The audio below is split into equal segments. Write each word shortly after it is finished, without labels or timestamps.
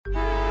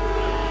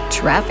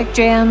Traffic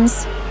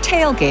jams,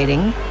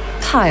 tailgating,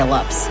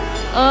 pile-ups.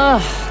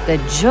 Ugh, the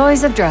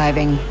joys of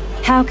driving.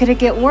 How could it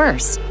get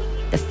worse?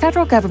 The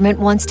federal government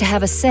wants to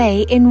have a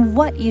say in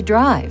what you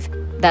drive.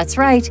 That's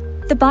right.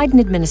 The Biden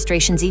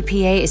administration's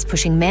EPA is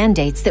pushing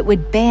mandates that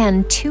would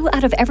ban 2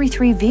 out of every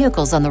 3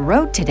 vehicles on the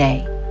road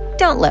today.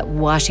 Don't let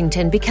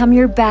Washington become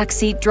your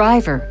backseat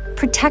driver.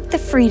 Protect the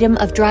freedom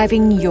of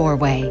driving your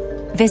way.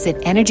 Visit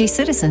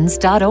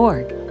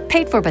EnergyCitizens.org.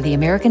 Paid for by the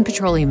American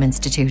Petroleum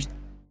Institute.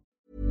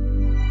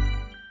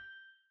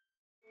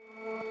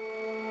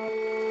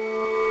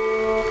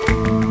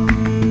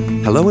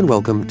 Hello and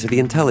welcome to The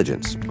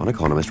Intelligence on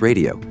Economist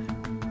Radio.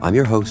 I'm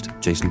your host,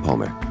 Jason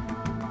Palmer.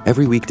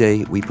 Every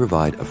weekday, we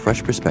provide a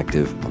fresh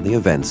perspective on the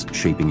events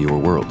shaping your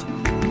world.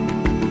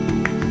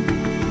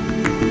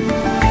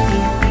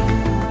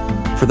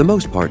 For the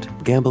most part,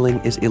 gambling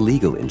is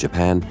illegal in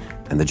Japan,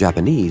 and the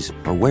Japanese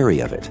are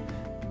wary of it.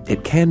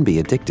 It can be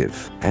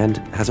addictive and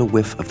has a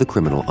whiff of the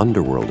criminal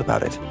underworld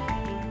about it.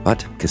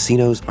 But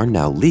casinos are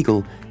now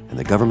legal, and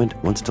the government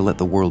wants to let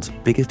the world's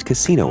biggest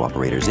casino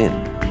operators in.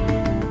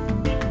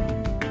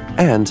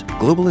 And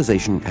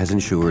globalization has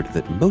ensured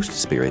that most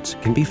spirits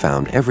can be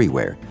found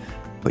everywhere,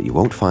 but you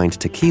won't find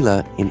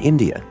tequila in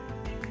India.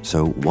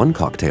 So one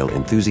cocktail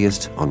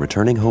enthusiast on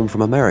returning home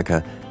from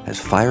America has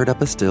fired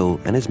up a still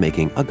and is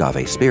making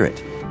agave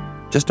spirit.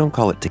 Just don't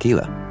call it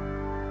tequila.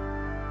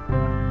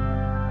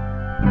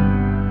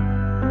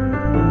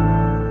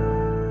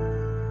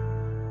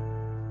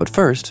 But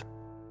first,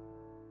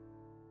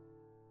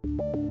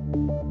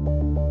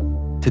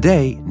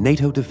 today,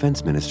 NATO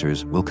defense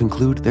ministers will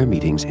conclude their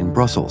meetings in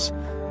Brussels,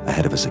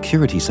 ahead of a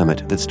security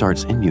summit that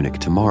starts in Munich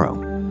tomorrow.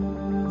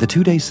 The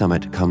 2-day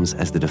summit comes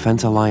as the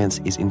defense alliance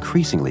is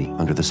increasingly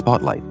under the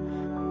spotlight.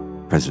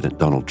 President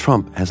Donald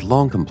Trump has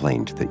long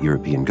complained that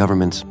European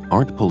governments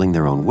aren't pulling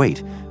their own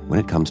weight when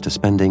it comes to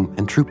spending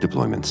and troop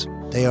deployments.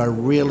 They are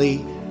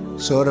really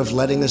sort of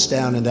letting us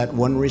down in that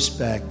one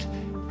respect,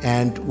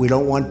 and we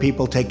don't want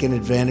people taking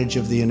advantage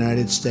of the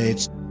United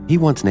States. He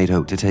wants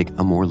NATO to take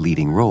a more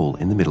leading role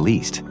in the Middle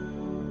East.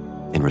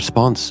 In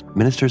response,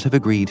 ministers have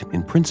agreed,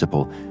 in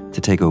principle, to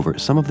take over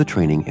some of the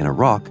training in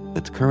Iraq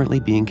that's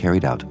currently being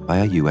carried out by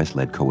a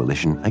US-led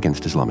coalition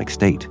against Islamic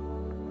State.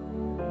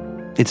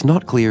 It's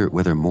not clear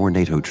whether more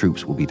NATO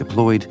troops will be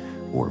deployed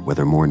or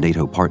whether more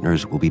NATO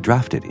partners will be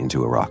drafted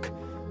into Iraq.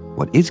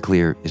 What is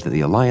clear is that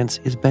the alliance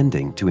is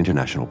bending to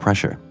international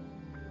pressure.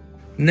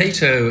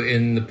 NATO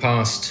in the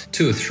past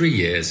 2 or 3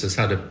 years has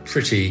had a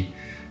pretty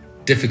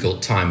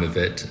difficult time of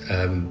it,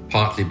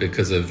 partly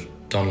because of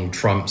Donald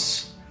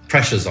Trump's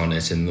pressures on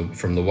it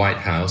from the White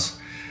House.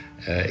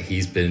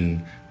 He's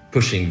been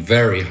pushing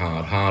very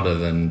hard, harder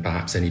than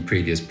perhaps any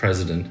previous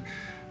president,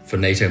 for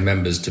NATO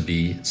members to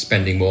be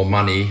spending more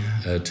money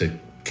to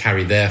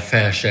carry their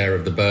fair share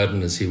of the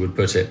burden, as he would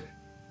put it.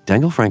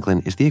 Daniel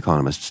Franklin is The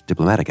Economist's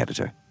diplomatic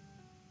editor.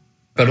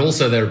 But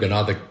also there have been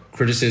other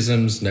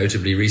criticisms,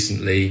 notably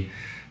recently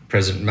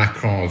President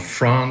Macron of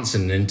France,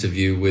 in an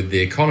interview with The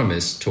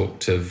Economist,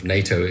 talked of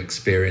NATO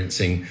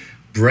experiencing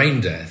brain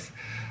death.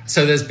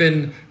 So there's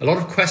been a lot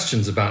of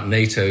questions about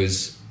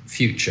NATO's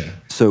future.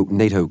 So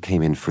NATO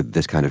came in for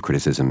this kind of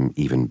criticism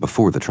even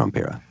before the Trump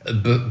era?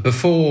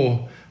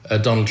 Before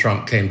Donald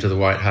Trump came to the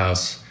White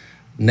House,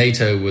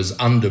 NATO was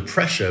under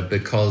pressure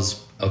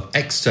because of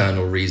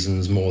external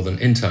reasons more than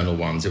internal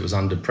ones. It was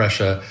under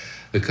pressure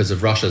because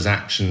of Russia's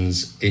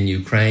actions in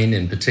Ukraine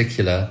in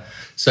particular.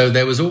 So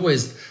there was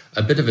always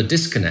a bit of a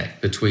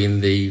disconnect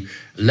between the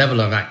level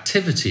of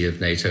activity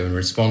of NATO in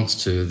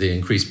response to the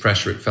increased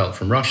pressure it felt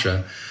from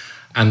Russia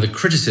and the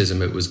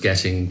criticism it was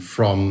getting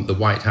from the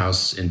White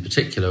House in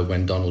particular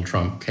when Donald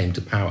Trump came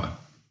to power.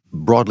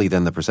 Broadly,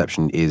 then, the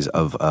perception is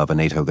of a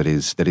NATO that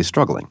is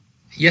struggling.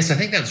 Yes, I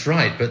think that's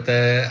right. But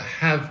there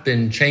have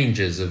been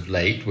changes of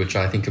late, which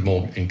I think are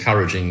more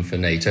encouraging for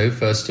NATO.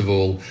 First of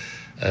all,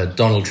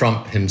 Donald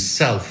Trump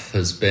himself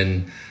has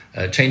been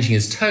changing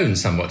his tone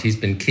somewhat. He's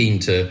been keen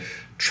to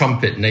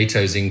trumpet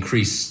NATO's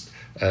increased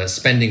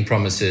spending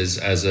promises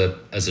as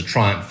a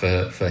triumph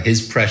for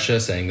his pressure,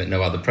 saying that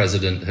no other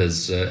president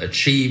has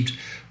achieved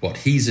what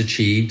he's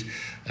achieved.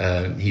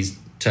 He's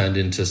turned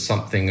into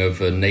something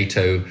of a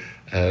NATO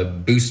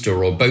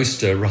booster or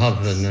boaster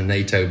rather than a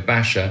NATO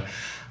basher.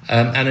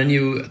 And a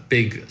new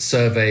big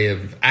survey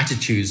of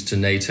attitudes to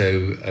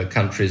NATO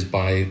countries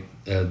by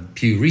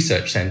Pew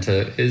Research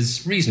Center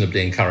is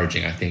reasonably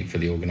encouraging, I think, for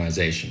the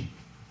organization.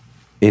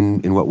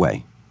 In what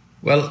way?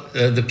 Well,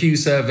 the Pew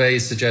survey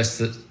suggests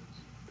that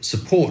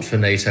support for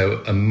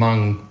NATO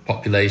among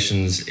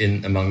populations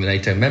among the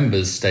NATO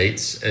member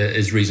states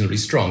is reasonably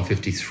strong.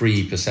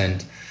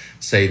 53%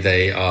 say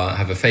they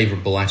have a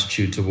favourable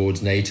attitude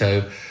towards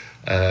NATO.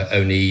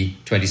 Only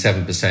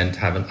 27%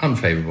 have an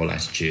unfavourable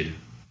attitude.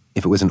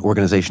 If it was an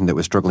organisation that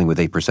was struggling with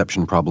a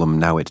perception problem,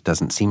 now it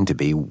doesn't seem to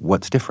be.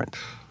 What's different?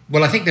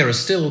 Well, I think there are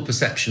still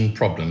perception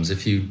problems.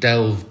 If you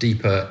delve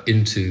deeper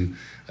into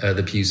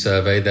the Pew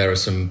survey, there are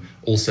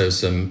also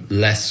some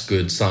less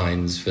good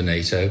signs for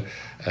NATO.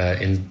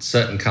 In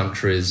certain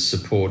countries,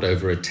 support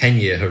over a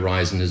 10-year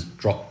horizon has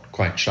dropped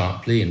quite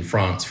sharply. In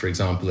France, for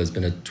example, there's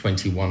been a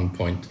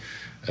 21-point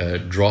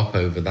drop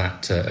over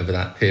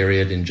that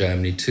period. In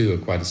Germany, too,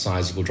 quite a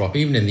sizable drop.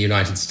 Even in the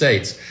United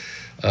States,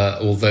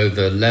 although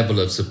the level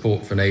of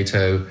support for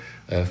NATO,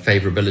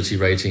 favourability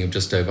rating of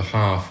just over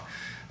half,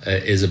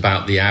 is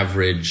about the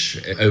average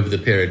over the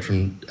period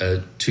from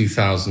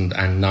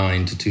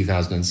 2009 to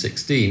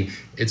 2016.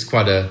 It's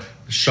quite a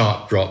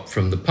sharp drop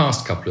from the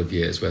past couple of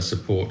years where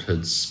support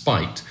had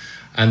spiked.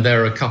 And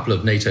there are a couple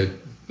of NATO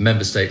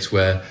member states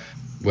where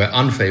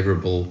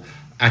unfavourable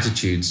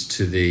attitudes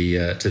to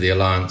the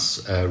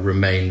alliance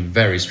remain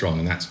very strong,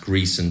 and that's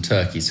Greece and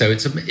Turkey. So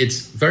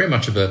it's very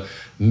much of a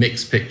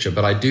mixed picture,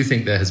 but I do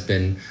think there has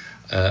been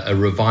a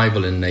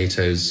revival in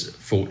NATO's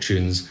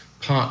fortunes,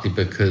 partly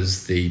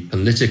because the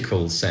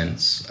political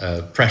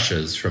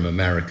pressures from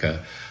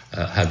America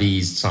have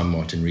eased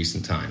somewhat in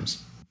recent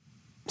times.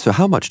 So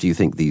how much do you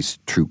think these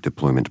troop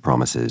deployment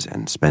promises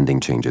and spending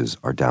changes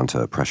are down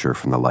to pressure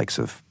from the likes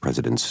of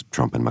Presidents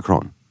Trump and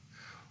Macron?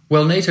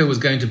 Well, NATO was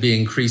going to be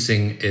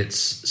increasing its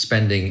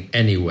spending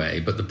anyway,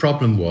 but the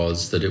problem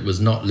was that it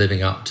was not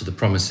living up to the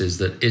promises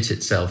that it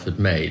itself had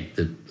made.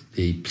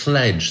 The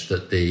pledge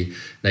that the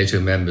NATO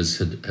members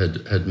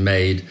had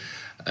made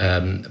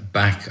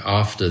back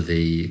after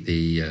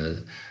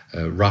the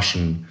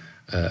Russian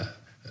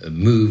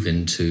move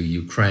into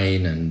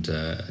Ukraine and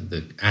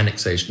the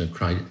annexation of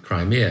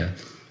Crimea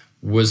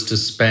was to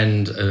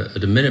spend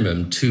at a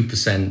minimum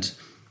 2%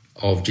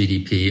 of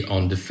GDP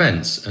on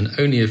defence, and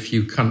only a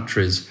few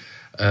countries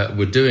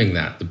were doing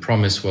that. The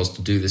promise was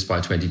to do this by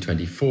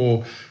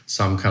 2024.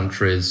 Some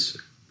countries,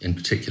 in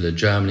particular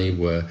Germany,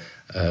 were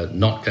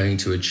not going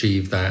to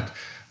achieve that.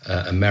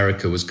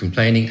 America was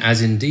complaining,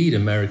 as indeed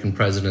American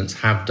presidents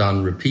have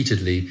done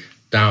repeatedly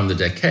down the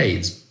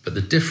decades. But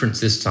the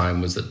difference this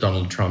time was that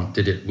Donald Trump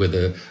did it with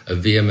a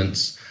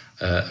vehemence,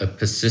 a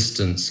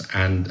persistence,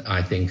 and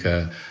I think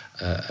a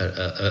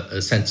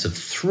sense of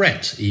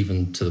threat,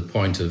 even to the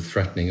point of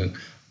threatening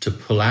to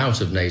pull out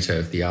of NATO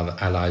if the other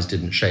allies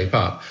didn't shape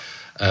up.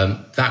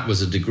 That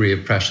was a degree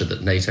of pressure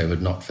that NATO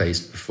had not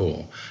faced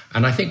before.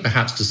 And I think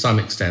perhaps to some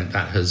extent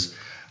that has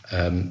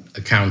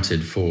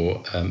accounted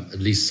for at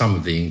least some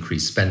of the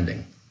increased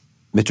spending.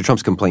 Mr.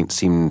 Trump's complaint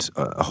seemed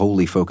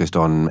wholly focused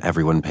on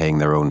everyone paying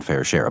their own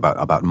fair share,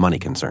 about money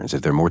concerns.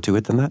 Is there more to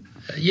it than that?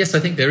 Yes, I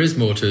think there is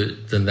more to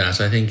it than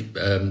that. I think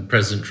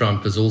President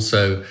Trump has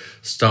also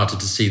started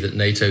to see that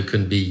NATO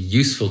can be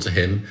useful to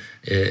him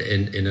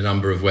in a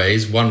number of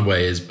ways. One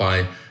way is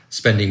by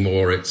spending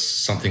more. It's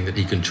something that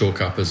he can chalk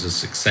up as a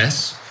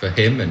success for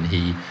him, and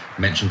he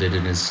mentioned it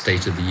in his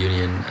State of the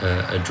Union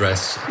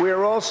address.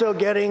 We're also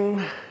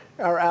getting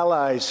our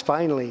allies,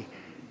 finally,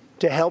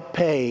 to help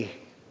pay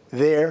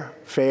their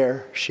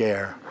fair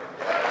share.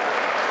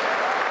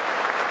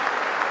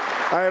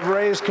 I have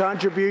raised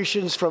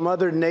contributions from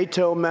other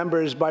NATO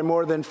members by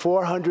more than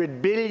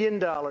 $400 billion.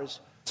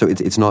 So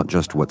it's not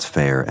just what's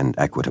fair and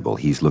equitable.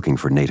 He's looking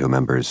for NATO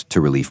members to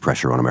relieve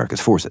pressure on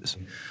America's forces.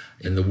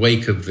 In the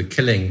wake of the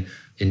killing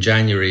in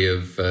January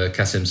of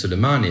Qasem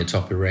Soleimani, a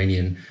top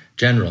Iranian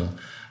general,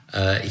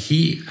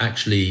 he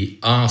actually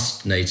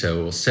asked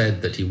NATO, or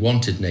said that he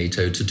wanted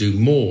NATO to do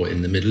more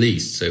in the Middle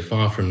East. So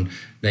far from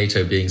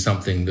NATO being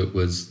something that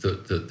was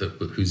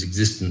whose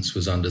existence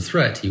was under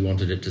threat, he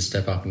wanted it to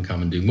step up and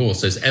come and do more.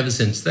 So ever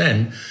since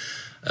then,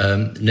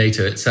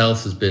 NATO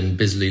itself has been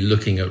busily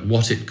looking at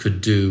what it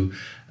could do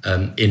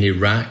in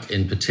Iraq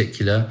in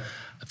particular.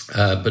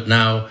 But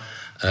now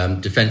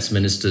defense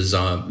ministers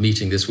are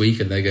meeting this week,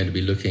 and they're going to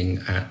be looking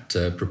at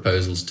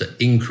proposals to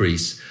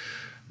increase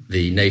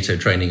the NATO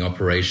training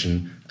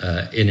operation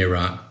in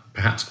Iraq,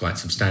 perhaps quite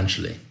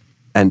substantially.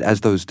 And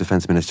as those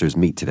defense ministers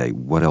meet today,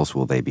 what else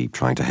will they be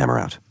trying to hammer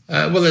out?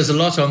 Well, there's a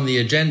lot on the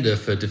agenda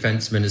for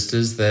defense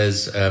ministers.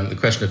 There's the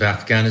question of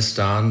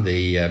Afghanistan.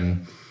 The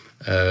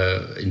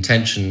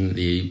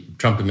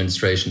Trump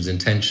administration's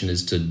intention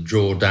is to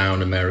draw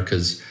down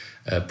America's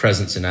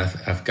presence in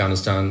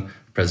Afghanistan.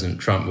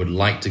 President Trump would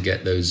like to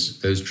get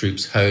those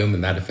troops home,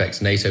 and that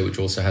affects NATO, which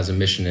also has a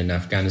mission in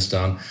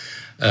Afghanistan.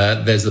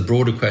 There's the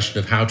broader question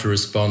of how to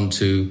respond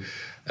to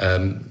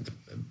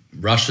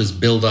Russia's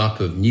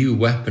build-up of new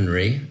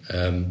weaponry.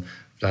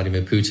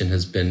 Vladimir Putin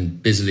has been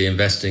busily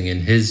investing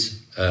in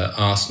his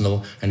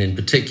arsenal, and in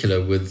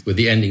particular with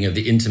the ending of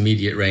the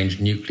Intermediate-Range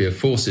Nuclear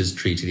Forces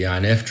Treaty, the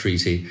INF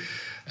Treaty.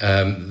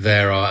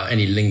 There are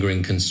any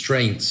lingering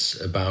constraints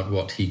about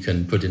what he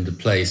can put into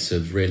place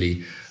have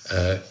really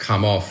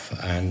come off,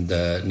 and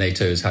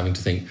NATO is having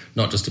to think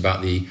not just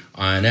about the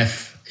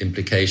INF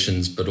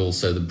implications, but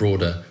also the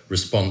broader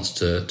response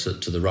to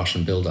the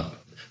Russian build-up.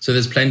 So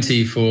there's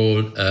plenty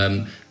for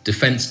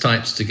defence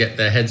types to get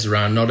their heads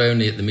around, not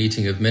only at the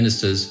meeting of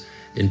ministers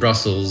in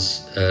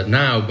Brussels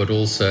now, but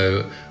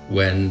also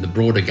when the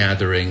broader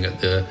gathering at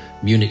the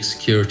Munich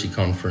Security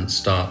Conference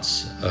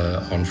starts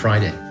on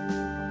Friday.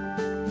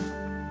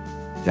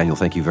 Daniel,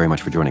 thank you very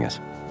much for joining us.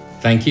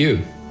 Thank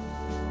you.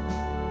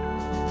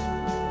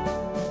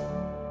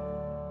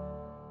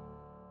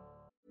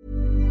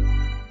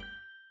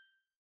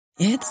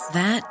 It's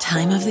that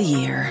time of the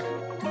year.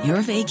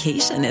 Your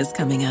vacation is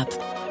coming up.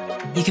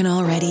 You can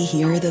already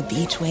hear the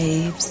beach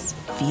waves,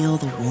 feel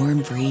the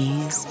warm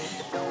breeze,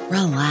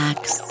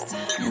 relax,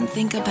 and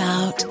think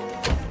about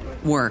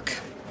work.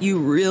 You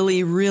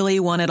really, really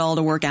want it all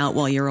to work out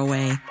while you're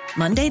away.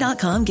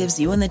 Monday.com gives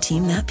you and the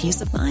team that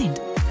peace of mind.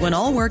 When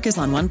all work is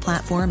on one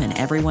platform and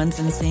everyone's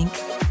in sync,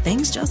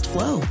 things just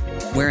flow.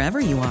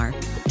 Wherever you are,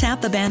 tap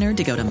the banner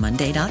to go to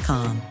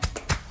Monday.com.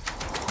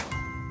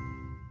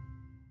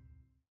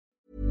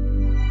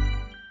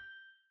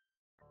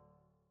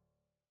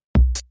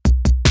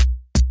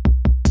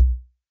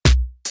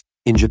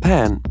 In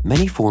Japan,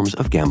 many forms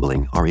of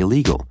gambling are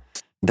illegal.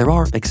 There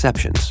are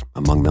exceptions,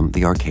 among them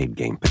the arcade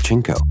game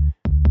pachinko.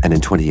 And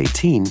in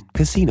 2018,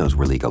 casinos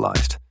were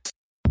legalized.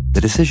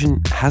 The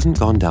decision hasn't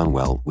gone down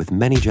well with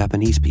many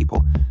Japanese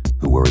people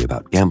who worry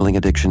about gambling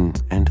addiction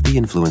and the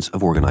influence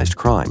of organized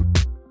crime.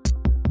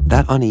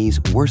 That unease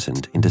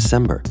worsened in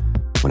December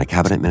when a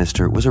cabinet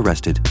minister was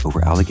arrested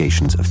over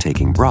allegations of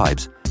taking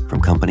bribes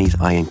from companies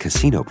eyeing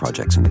casino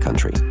projects in the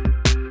country.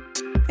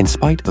 In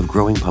spite of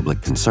growing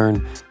public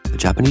concern, the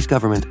Japanese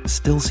government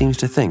still seems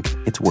to think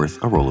it's worth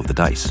a roll of the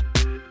dice.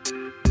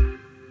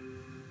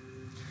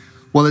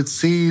 Well, it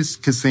sees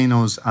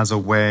casinos as a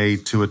way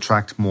to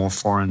attract more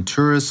foreign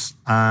tourists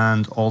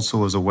and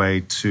also as a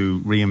way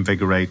to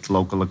reinvigorate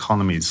local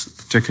economies,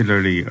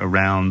 particularly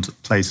around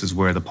places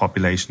where the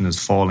population is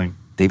falling.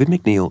 David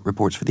McNeil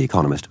reports for The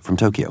Economist from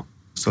Tokyo.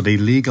 So they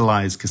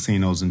legalized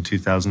casinos in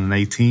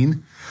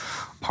 2018,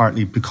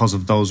 partly because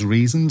of those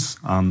reasons.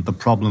 The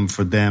problem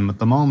for them at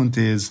the moment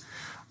is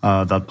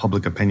that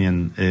public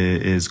opinion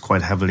is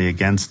quite heavily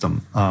against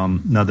them.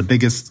 Now, the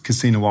biggest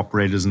casino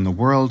operators in the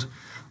world,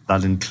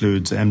 that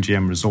includes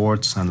MGM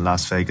Resorts and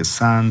Las Vegas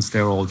Sands,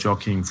 they're all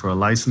jockeying for a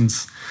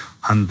license.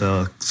 And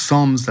the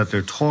sums that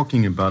they're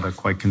talking about are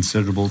quite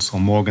considerable. So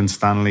Morgan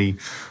Stanley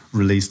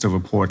released a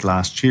report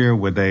last year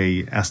where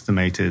they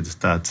estimated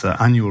that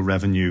annual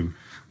revenue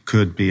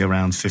could be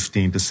around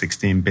 $15 to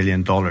 $16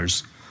 billion.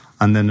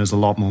 And then there's a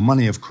lot more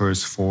money, of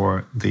course,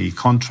 for the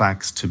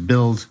contracts to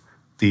build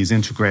these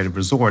integrated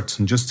resorts.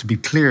 And just to be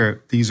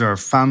clear, these are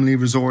family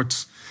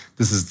resorts.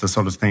 This is the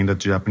sort of thing that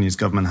the Japanese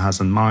government has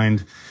in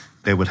mind.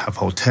 They would have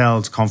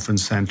hotels,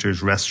 conference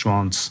centers,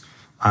 restaurants,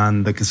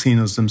 and the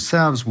casinos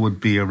themselves would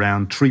be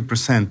around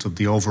 3% of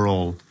the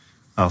overall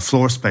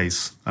floor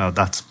space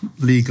that's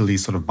legally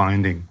sort of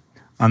binding.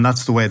 And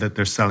that's the way that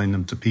they're selling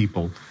them to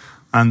people.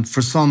 And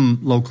for some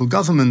local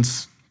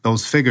governments,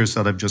 those figures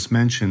that I've just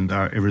mentioned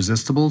are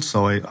irresistible.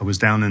 So I was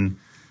down in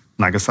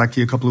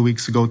Nagasaki a couple of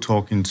weeks ago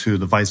talking to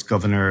the Vice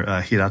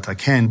Governor Hirata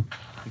Ken.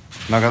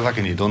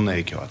 Nagasakiにどんな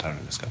影響を与え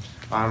るんですか?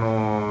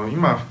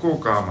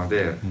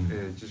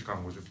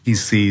 He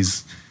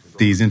sees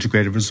these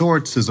integrated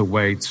resorts as a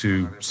way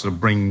to sort of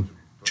bring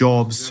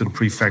jobs to the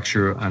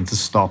prefecture and to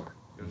stop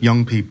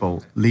young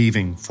people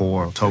leaving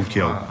for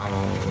Tokyo.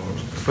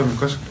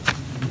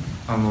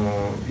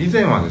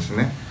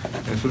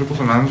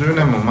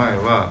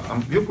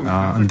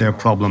 And their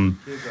problem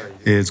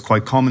is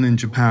quite common in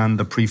Japan.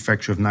 The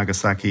prefecture of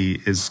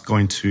Nagasaki is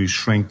going to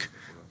shrink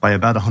by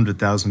about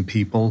 100,000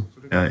 people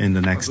in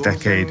the next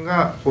decade.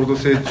 And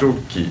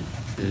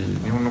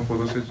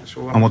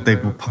what they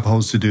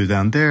propose to do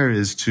down there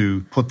is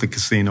to put the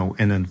casino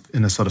in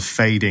a sort of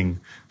fading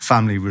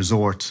family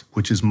resort,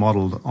 which is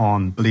modelled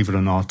on, believe it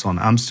or not, on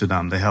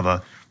Amsterdam. They have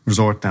a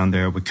resort down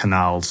there with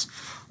canals,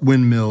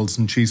 windmills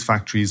and cheese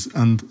factories,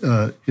 and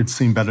it's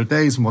seen better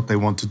days. And what they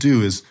want to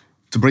do is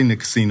to bring the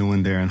casino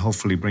in there and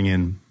hopefully bring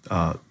in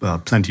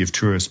plenty of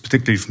tourists,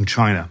 particularly from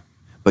China.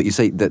 But you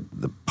say that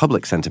the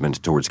public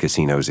sentiment towards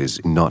casinos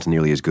is not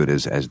nearly as good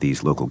as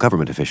these local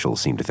government officials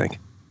seem to think.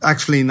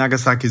 Actually,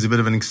 Nagasaki is a bit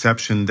of an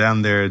exception.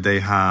 Down there, they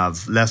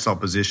have less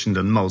opposition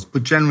than most.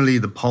 But generally,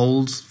 the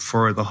polls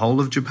for the whole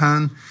of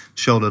Japan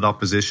show that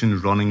opposition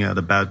is running at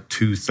about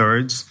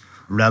 2/3,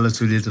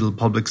 relatively little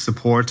public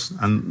support.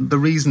 And the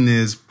reason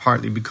is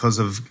partly because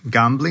of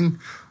gambling.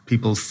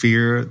 People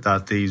fear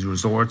that these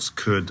resorts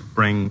could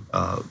bring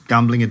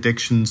gambling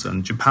addictions.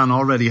 And Japan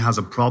already has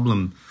a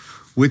problem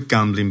with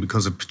gambling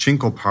because of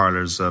pachinko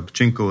parlors.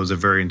 Pachinko is a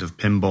variant of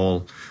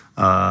pinball.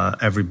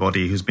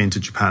 Everybody who's been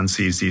to Japan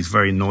sees these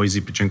very noisy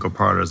pachinko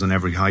parlors on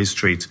every high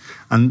street.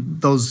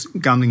 And those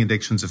gambling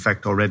addictions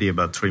affect already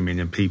about 3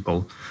 million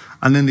people.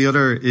 And then the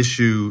other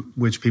issue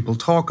which people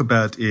talk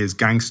about is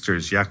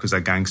gangsters, Yakuza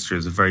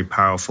gangsters, very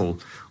powerful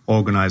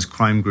organized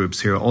crime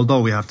groups here, although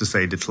we have to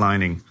say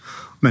declining.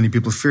 Many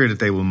people fear that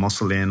they will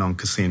muscle in on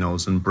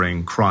casinos and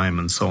bring crime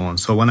and so on.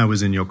 So when I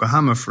was in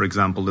Yokohama, for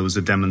example, there was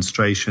a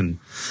demonstration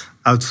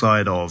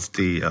outside of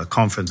the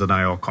conference,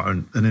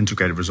 an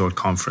integrated resort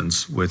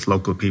conference with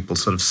local people,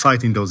 sort of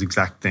citing those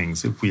exact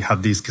things. If we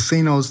have these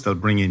casinos, they'll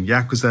bring in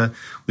Yakuza,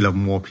 we'll have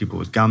more people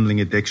with gambling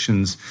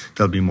addictions,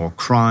 there'll be more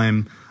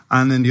crime.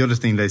 And then the other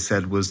thing they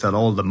said was that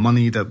all the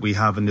money that we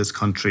have in this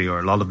country, or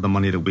a lot of the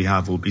money that we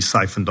have, will be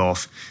siphoned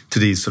off to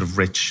these sort of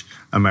rich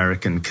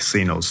American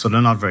casinos. So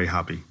they're not very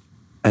happy.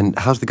 And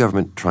how's the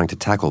government trying to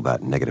tackle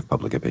that negative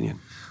public opinion?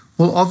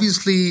 Well,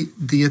 obviously,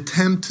 the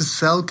attempt to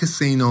sell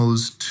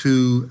casinos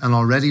to an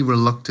already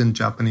reluctant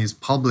Japanese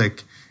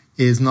public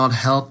is not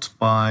helped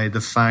by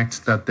the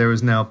fact that there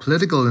is now a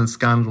political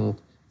scandal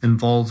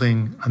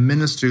involving a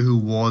minister who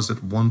was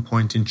at one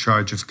point in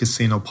charge of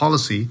casino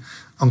policy.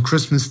 On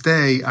Christmas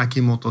Day,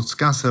 Akimoto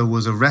Tsukasa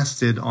was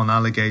arrested on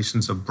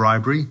allegations of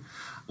bribery.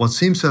 What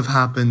seems to have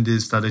happened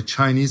is that a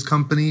Chinese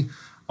company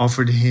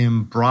offered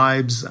him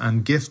bribes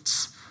and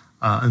gifts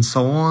and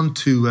so on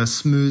to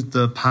smooth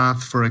the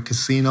path for a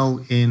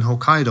casino in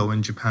Hokkaido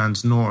in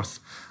Japan's north.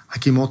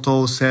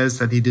 Akimoto says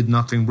that he did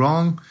nothing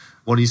wrong.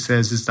 What he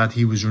says is that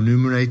he was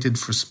remunerated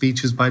for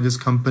speeches by this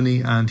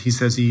company, and he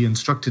says he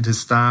instructed his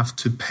staff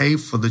to pay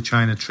for the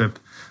China trip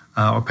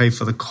or pay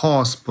for the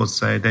cost, but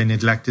say they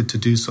neglected to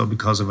do so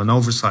because of an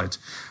oversight.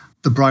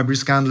 The bribery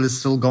scandal is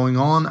still going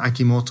on.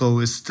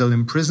 Akimoto is still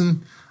in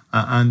prison,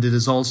 and it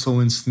has also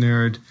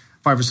ensnared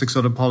 5 or 6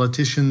 other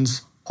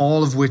politicians,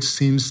 all of which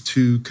seems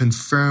to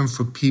confirm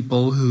for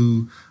people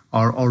who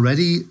are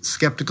already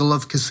skeptical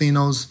of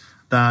casinos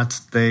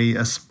that they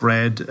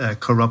spread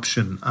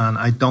corruption. And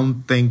I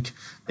don't think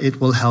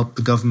it will help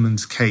the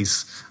government's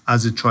case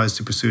as it tries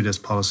to pursue this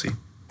policy.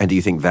 And do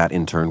you think that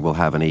in turn will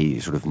have any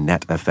sort of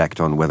net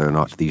effect on whether or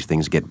not these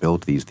things get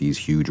built, these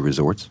huge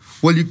resorts?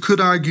 Well, you could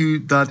argue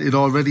that it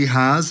already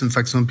has. In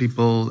fact, some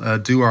people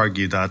do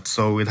argue that.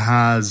 So it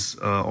has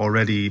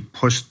already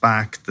pushed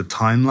back the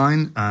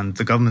timeline, and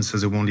the government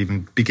says it won't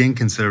even begin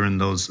considering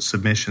those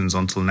submissions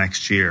until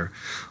next year.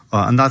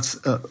 And that's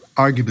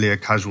arguably a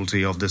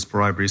casualty of this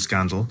bribery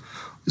scandal.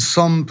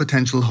 Some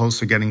potential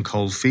hosts are getting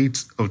cold feet.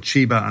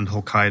 Chiba and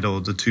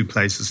Hokkaido, the 2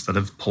 places that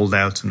have pulled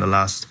out in the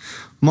last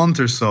month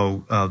or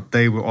so,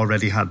 they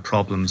already had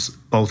problems.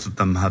 Both of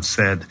them have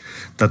said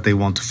that they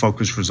want to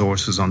focus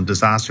resources on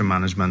disaster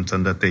management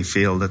and that they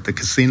feel that the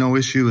casino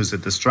issue is a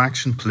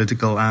distraction,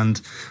 political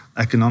and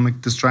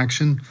economic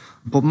distraction.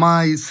 But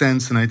my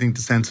sense, and I think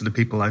the sense of the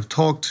people I've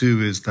talked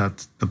to, is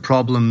that the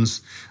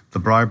problems, the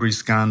bribery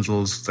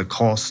scandals, the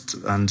cost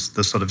and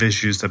the sort of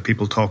issues that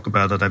people talk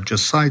about that I've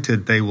just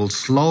cited, they will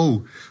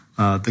slow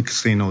the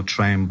casino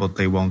train, but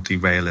they won't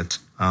derail it.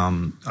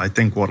 I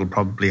think what will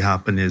probably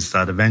happen is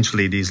that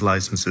eventually these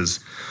licenses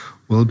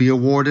will be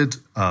awarded,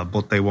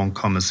 but they won't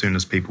come as soon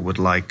as people would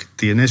like.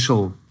 The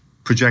initial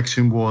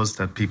projection was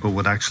that people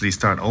would actually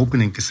start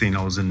opening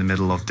casinos in the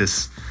middle of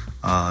this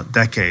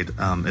decade.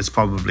 It's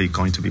probably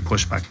going to be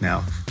pushed back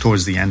now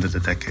towards the end of the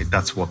decade.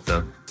 That's what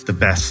the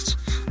best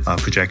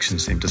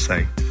projections seem to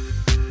say.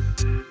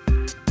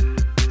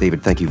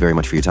 David, thank you very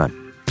much for your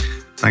time.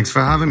 Thanks for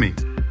having me.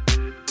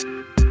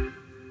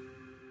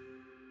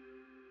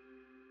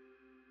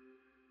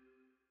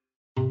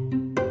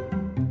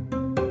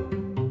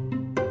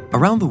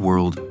 Around the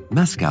world,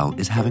 mezcal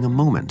is having a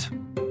moment.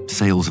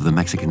 Sales of the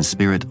Mexican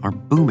spirit are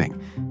booming,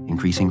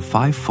 increasing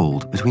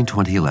 5-fold between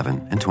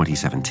 2011 and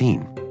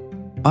 2017.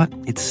 But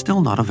it's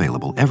still not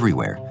available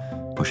everywhere,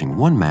 pushing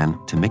one man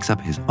to mix up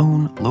his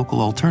own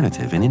local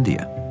alternative in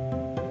India.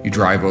 You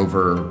drive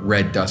over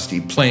red,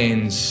 dusty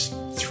plains,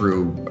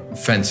 through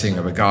fencing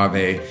of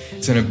agave.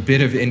 It's in a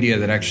bit of India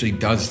that actually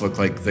does look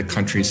like the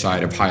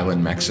countryside of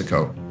highland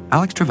Mexico.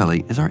 Alex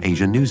Trevelli is our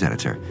Asia news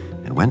editor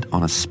and went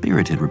on a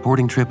spirited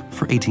reporting trip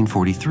for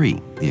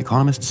 1843, The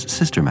Economist's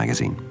sister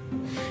magazine.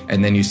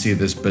 And then you see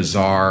this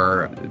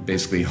bizarre,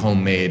 basically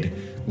homemade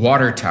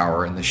water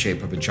tower in the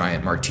shape of a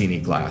giant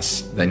martini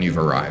glass. Then you've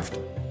arrived.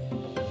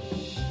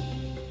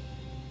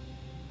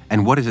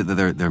 And what is it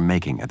that they're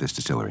making at this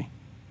distillery?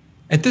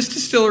 At this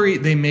distillery,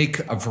 they make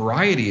a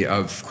variety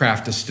of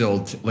craft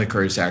distilled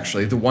liquors,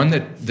 actually. The one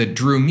that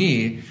drew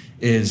me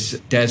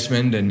is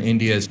Desmond and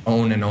India's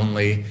own and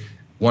only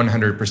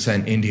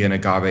 100% Indian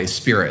agave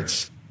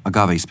spirits.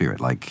 Agave spirit,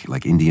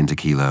 like Indian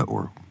tequila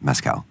or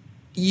mezcal?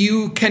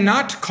 You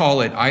cannot call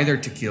it either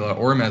tequila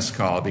or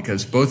mezcal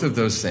because both of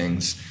those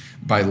things,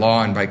 by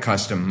law and by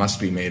custom,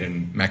 must be made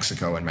in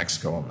Mexico and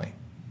Mexico only.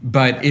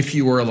 But if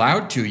you were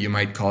allowed to, you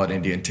might call it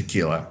Indian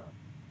tequila.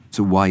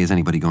 So why is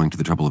anybody going to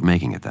the trouble of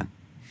making it then?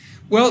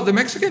 Well, the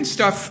Mexican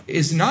stuff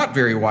is not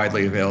very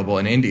widely available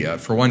in India.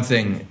 For one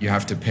thing, you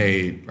have to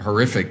pay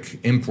horrific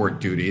import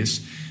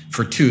duties.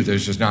 For two,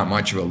 there's just not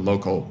much of a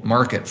local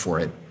market for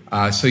it.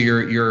 So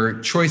your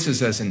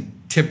choices as a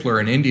tippler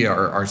in India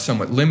are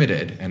somewhat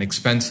limited and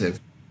expensive.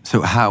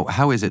 So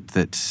how is it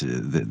that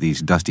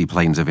these dusty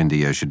plains of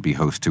India should be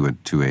host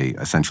to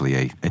essentially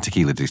a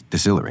tequila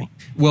distillery?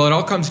 Well, it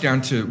all comes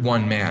down to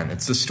one man.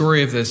 It's the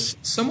story of this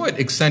somewhat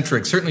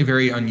eccentric, certainly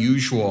very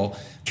unusual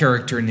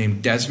character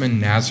named Desmond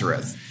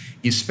Nazareth.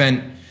 He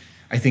spent,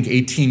 I think,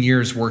 18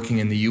 years working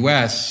in the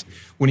U.S.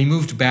 When he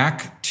moved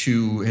back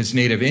to his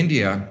native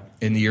India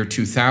in the year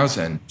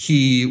 2000,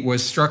 he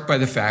was struck by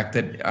the fact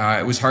that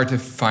it was hard to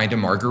find a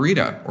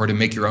margarita or to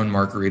make your own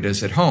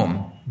margaritas at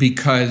home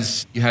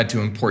because you had to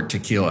import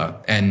tequila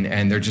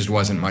and there just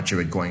wasn't much of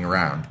it going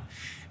around.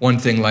 One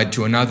thing led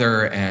to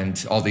another,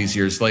 and all these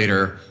years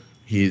later,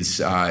 he's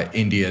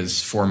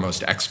India's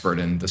foremost expert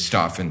in the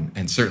stuff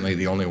and certainly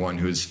the only one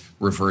who's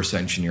reverse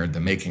engineered the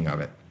making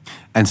of it.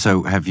 And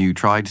so have you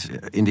tried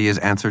India's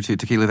answer to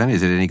tequila then?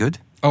 Is it any good?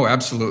 Oh,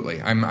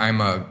 absolutely. I'm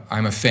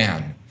a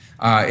fan.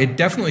 It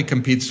definitely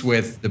competes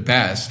with the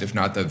best, if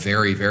not the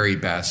very, very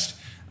best,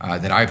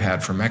 that I've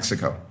had from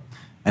Mexico.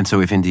 And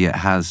so if India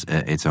has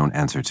its own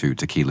answer to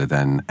tequila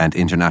then, and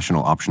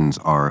international options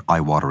are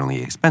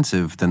eye-wateringly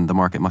expensive, then the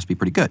market must be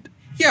pretty good.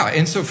 Yeah,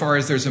 insofar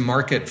as there's a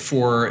market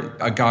for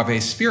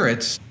agave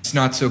spirits, it's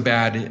not so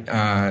bad.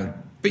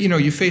 But,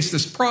 you face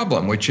this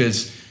problem, which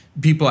is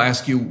people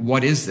ask you,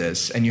 what is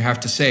this? And you have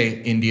to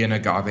say Indian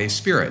agave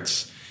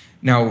spirits.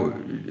 Now,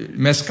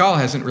 mezcal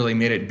hasn't really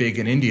made it big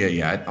in India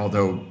yet,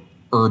 although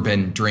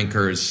urban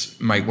drinkers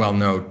might well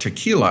know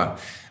tequila.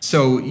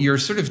 So you're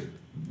sort of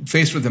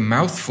faced with a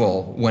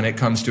mouthful when it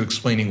comes to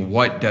explaining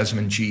what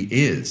Desmond G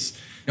is.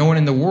 No one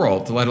in the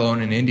world, let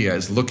alone in India,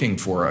 is looking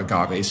for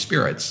agave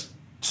spirits.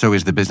 So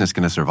is the business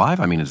going to survive?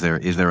 I mean, is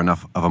there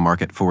enough of a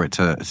market for it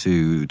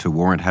to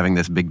warrant having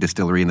this big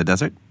distillery in the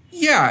desert?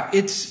 Yeah,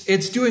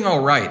 it's doing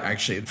all right,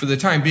 actually. For the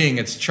time being,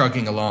 it's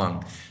chugging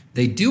along.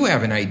 They do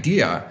have an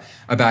idea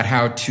about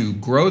how to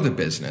grow the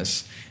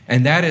business,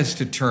 and that is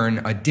to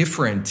turn a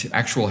different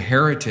actual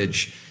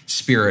heritage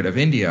spirit of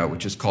India,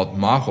 which is called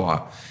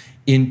mahua,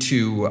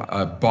 into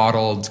a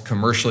bottled,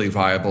 commercially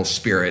viable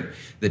spirit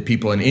that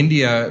people in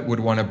India would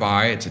want to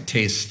buy. It's a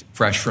taste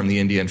fresh from the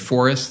Indian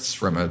forests,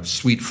 from a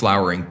sweet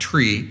flowering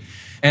tree.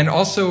 And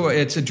also,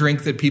 it's a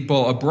drink that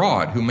people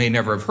abroad who may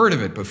never have heard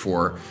of it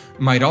before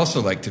might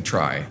also like to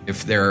try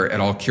if they're at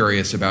all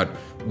curious about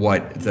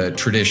what the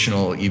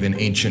traditional, even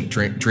ancient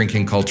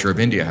drinking culture of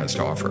India has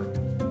to offer.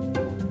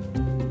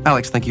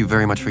 Alex, thank you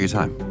very much for your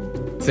time.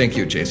 Thank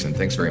you, Jason.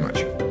 Thanks very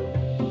much.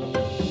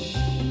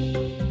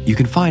 You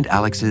can find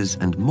Alex's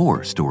and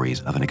more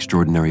stories of an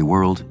extraordinary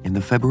world in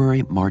the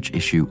February-March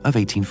issue of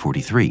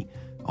 1843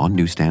 on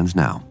newsstands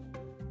now.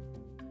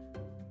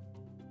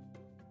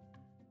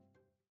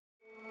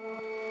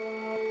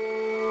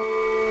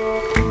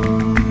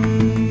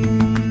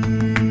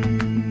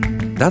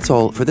 That's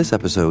all for this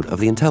episode of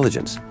The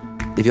Intelligence.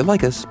 If you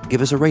like us,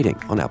 give us a rating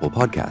on Apple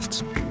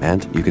Podcasts.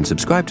 And you can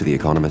subscribe to The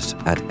Economist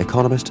at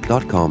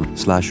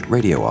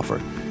economist.com/radio offer.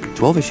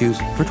 12 issues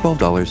for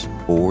 $12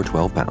 or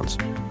 £12.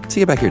 See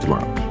you back here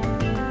tomorrow.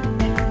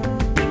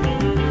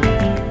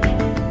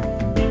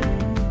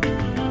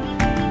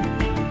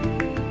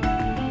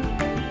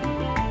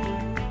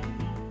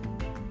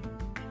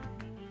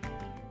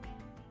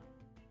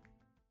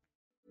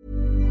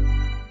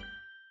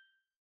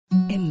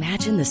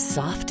 Imagine the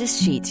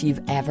softest sheets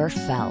you've ever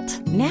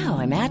felt. Now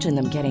imagine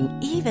them getting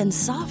even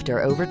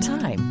softer over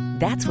time.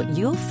 That's what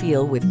you'll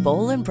feel with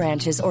Boll &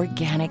 Branch's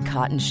organic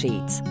cotton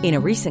sheets. In a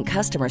recent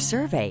customer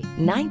survey,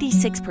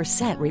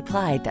 96%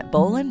 replied that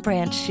Boll &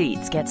 Branch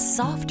sheets get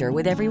softer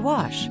with every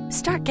wash.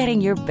 Start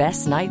getting your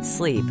best night's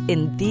sleep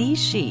in these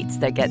sheets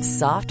that get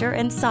softer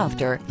and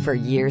softer for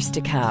years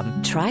to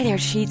come. Try their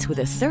sheets with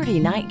a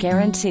 30-night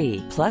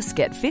guarantee. Plus,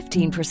 get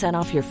 15%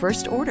 off your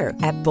first order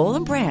at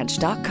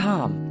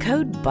bollandbranch.com.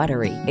 Code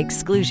BUTTERY.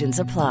 Exclusions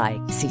apply.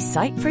 See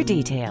site for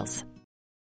details.